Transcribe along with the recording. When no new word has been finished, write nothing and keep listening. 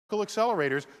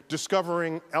accelerators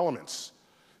discovering elements.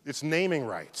 It's naming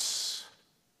rights.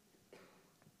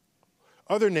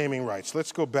 Other naming rights,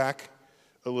 let's go back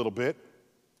a little bit.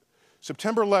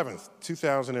 September 11th,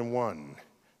 2001,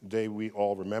 day we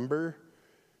all remember.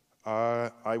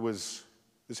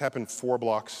 This happened 4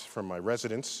 blocks from my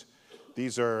residence.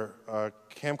 These are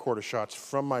camcorder shots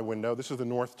from my window. This is the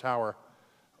North Tower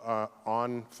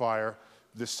on fire.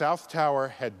 The South Tower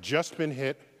had just been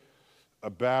hit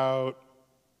about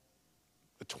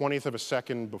a 20th of a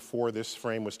second before this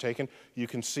frame was taken. You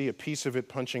can see a piece of it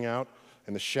punching out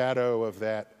and the shadow of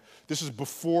that. This is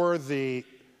before the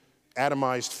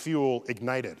atomized fuel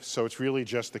ignited, so it's really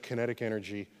just the kinetic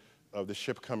energy of the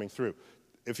ship coming through.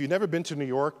 If you've never been to New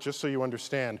York, just so you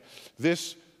understand,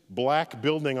 this black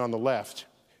building on the left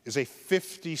is a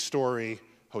 50-story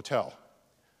hotel,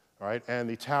 all right? And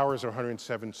the towers are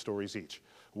 107 stories each.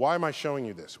 Why am I showing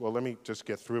you this? Well, let me just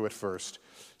get through it first.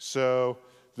 So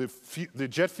the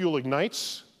jet fuel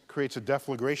ignites, creates a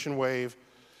deflagration wave,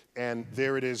 and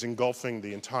there it is engulfing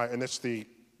the entire, and that's the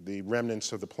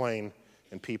remnants of the plane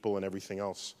and people and everything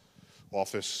else,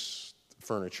 office,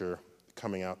 furniture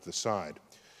coming out the side.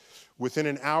 Within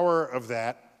an hour of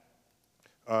that,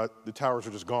 the towers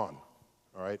are just gone,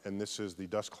 all right? And this is the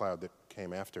dust cloud that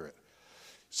came after it.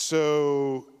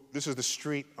 So this is the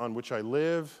street on which I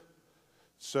live.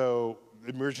 So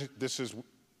this is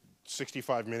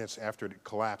 65 minutes after it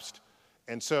collapsed.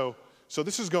 And so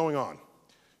this is going on.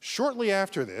 Shortly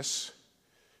after this,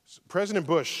 President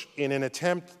Bush, in an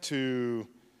attempt to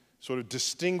sort of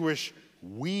distinguish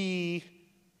we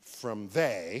from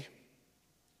they,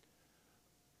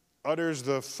 utters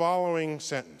the following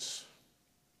sentence.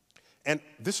 And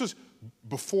this was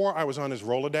before I was on his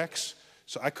Rolodex,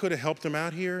 so I could have helped him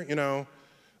out here, you know.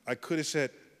 I could have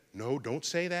said, no, don't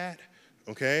say that,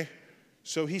 okay?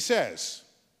 So he says,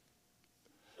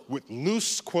 with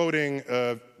loose quoting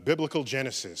of biblical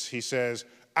Genesis, he says,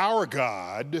 our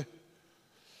God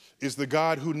is the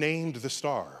God who named the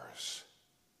stars.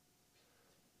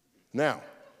 Now,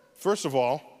 first of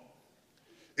all,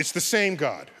 it's the same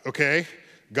God, okay?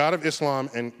 God of Islam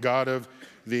and God of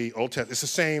the Old Testament. It's the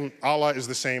same. Allah is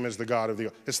the same as the God of the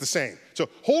Old. It's the same. So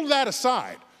hold that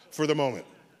aside for the moment.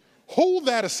 Hold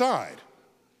that aside.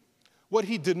 What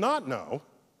he did not know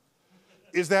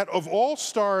is that of all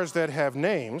stars that have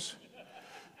names,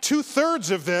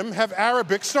 2/3 of them have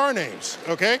Arabic star names,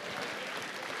 okay?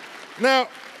 Now,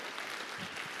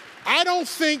 I don't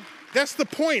think that's the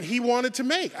point he wanted to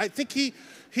make. I think he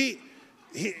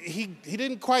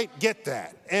didn't quite get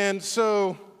that. And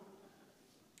so,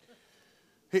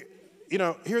 you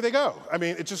know, here they go. I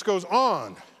mean, it just goes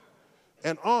on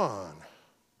and on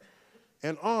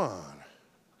and on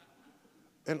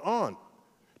and on.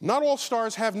 Not all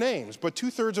stars have names, but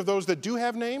 2/3 of those that do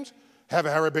have names have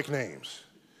Arabic names.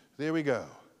 There we go.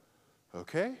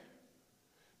 Okay?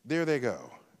 There they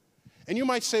go. And you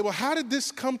might say, well, how did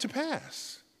this come to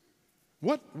pass?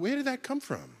 Where did that come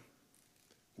from?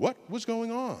 What was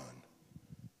going on?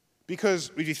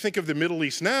 Because if you think of the Middle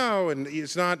East now, and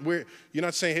it's not where you're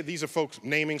not saying, hey, these are folks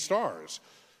naming stars.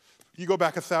 You go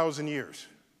back 1,000 years,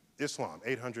 Islam,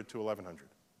 800 to 1100.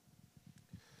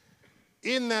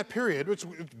 In that period, which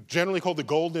is generally called the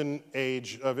golden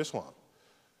age of Islam,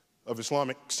 of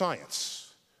Islamic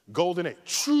science, golden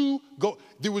age,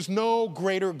 there was no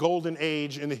greater golden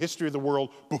age in the history of the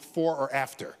world before or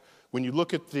after. When you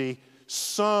look at the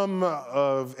sum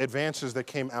of advances that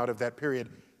came out of that period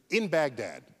in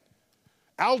Baghdad,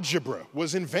 algebra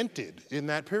was invented in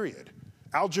that period.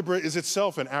 Algebra is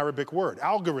itself an Arabic word.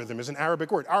 Algorithm is an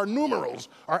Arabic word. Our numerals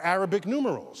are Arabic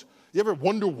numerals. You ever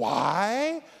wonder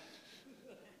why?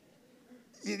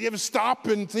 You ever stop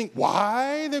and think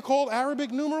why they're called Arabic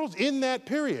numerals? In that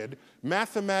period,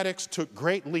 mathematics took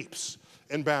great leaps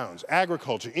and bounds.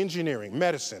 Agriculture, engineering,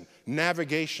 medicine,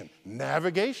 navigation.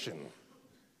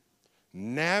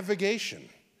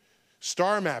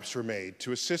 Star maps were made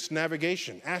to assist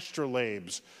navigation.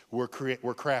 Astrolabes were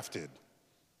crafted.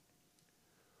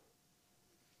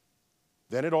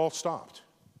 Then it all stopped.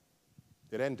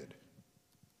 It ended.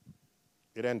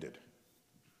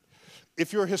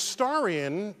 If you're a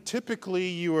historian, typically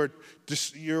you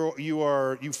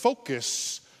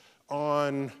focus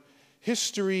on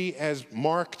history as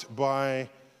marked by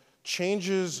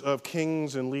changes of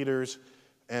kings and leaders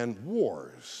and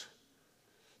wars.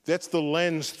 That's the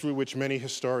lens through which many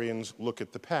historians look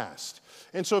at the past.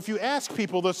 And so if you ask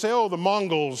people, they'll say, oh, the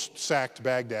Mongols sacked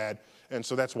Baghdad, and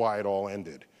so that's why it all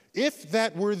ended. If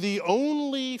that were the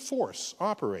only force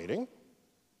operating,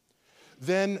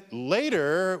 then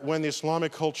later, when the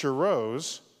Islamic culture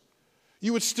rose,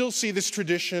 you would still see this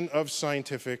tradition of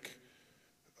scientific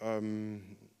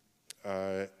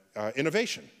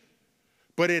innovation.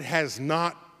 But it has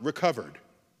not recovered.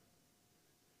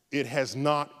 It has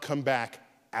not come back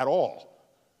at all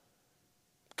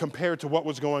compared to what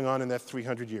was going on in that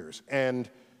 300 years. And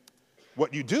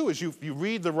what you do is you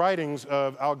read the writings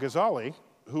of Al Ghasali,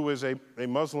 who is a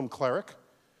Muslim cleric,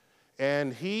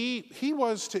 and he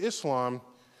was to Islam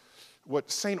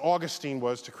what St. Augustine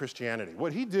was to Christianity.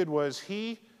 What he did was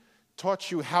he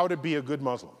taught you how to be a good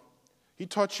Muslim. He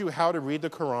taught you how to read the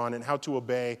Quran and how to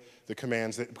obey the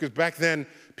commands, because back then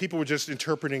people were just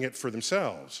interpreting it for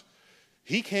themselves.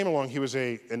 He came along, he was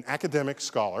an academic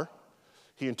scholar.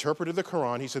 He interpreted the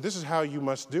Quran. He said, this is how you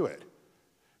must do it.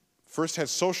 First had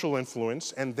social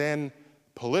influence, and then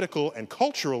political and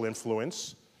cultural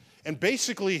influence, and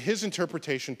basically his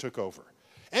interpretation took over.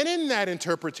 And in that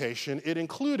interpretation, it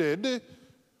included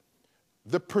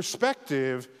the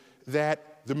perspective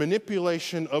that the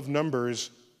manipulation of numbers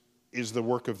is the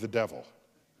work of the devil.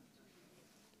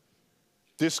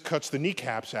 This cuts the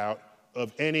kneecaps out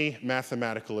of any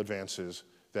mathematical advances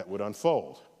that would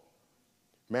unfold.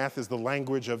 Math is the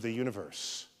language of the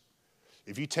universe.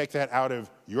 If you take that out of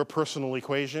your personal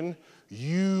equation,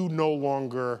 you no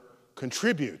longer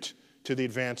contribute to the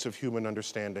advance of human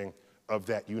understanding of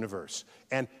that universe.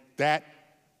 And that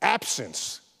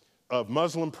absence of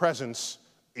Muslim presence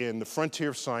in the frontier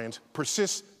of science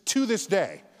persists to this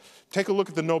day. Take a look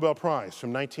at the Nobel Prize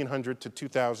from 1900 to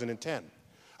 2010.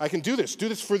 I can do this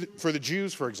for the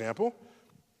Jews, for example.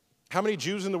 How many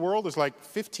Jews in the world? There's like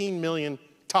 15 million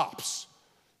tops.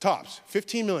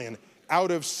 15 million out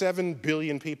of 7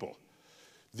 billion people.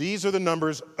 These are the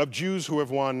numbers of Jews who have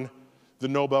won the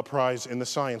Nobel Prize in the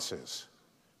sciences.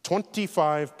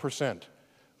 25%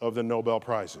 of the Nobel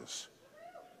Prizes.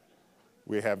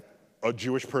 We have a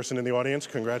Jewish person in the audience.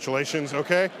 Congratulations.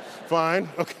 Okay, fine.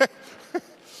 Okay.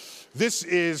 This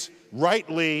is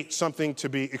rightly something to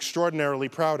be extraordinarily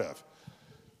proud of.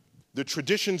 The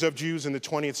traditions of Jews in the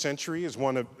 20th century is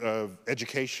one of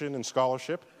education and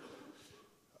scholarship.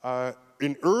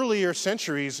 In earlier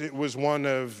centuries, it was one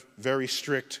of very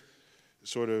strict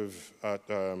sort of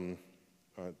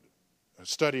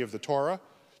study of the Torah,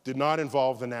 did not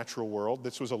involve the natural world.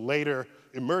 This was a later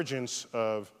emergence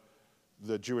of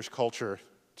the Jewish culture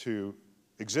to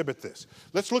exhibit this.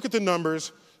 Let's look at the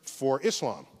numbers for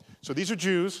Islam. So these are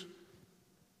Jews.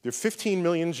 There are 15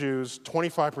 million Jews,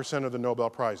 25% of the Nobel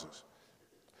Prizes.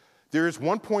 There is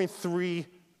 1.3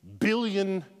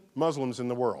 billion Muslims in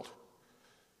the world.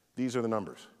 These are the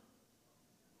numbers.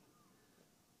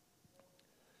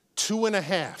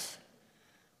 2.5.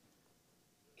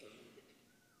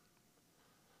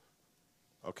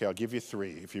 Okay, I'll give you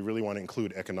 3 if you really want to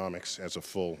include economics as a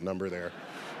full number there,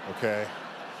 okay?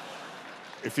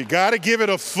 If you got to give it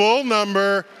a full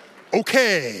number,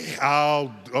 okay,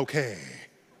 okay.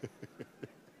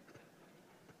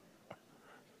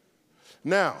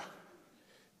 Now,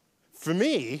 for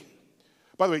me,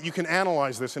 by the way, you can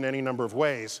analyze this in any number of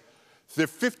ways. There are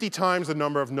 50 times the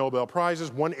number of Nobel Prizes,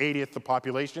 1/80th the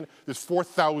population. There's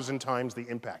 4,000 times the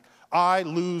impact. I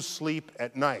lose sleep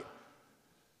at night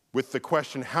with the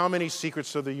question, how many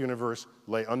secrets of the universe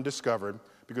lay undiscovered?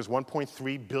 Because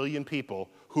 1.3 billion people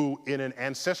who in an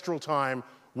ancestral time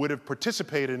would have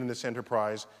participated in this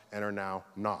enterprise and are now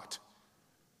not.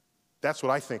 That's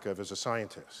what I think of as a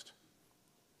scientist.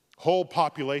 Whole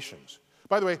populations.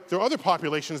 By the way, there are other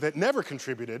populations that never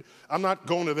contributed. I'm not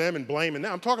going to them and blaming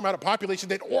them. I'm talking about a population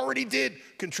that already did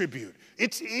contribute.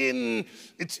 It's in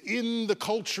the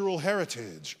cultural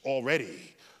heritage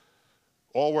already.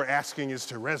 All we're asking is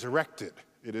to resurrect it.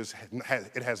 It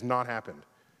has not happened.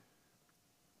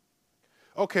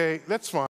 Okay, that's fine.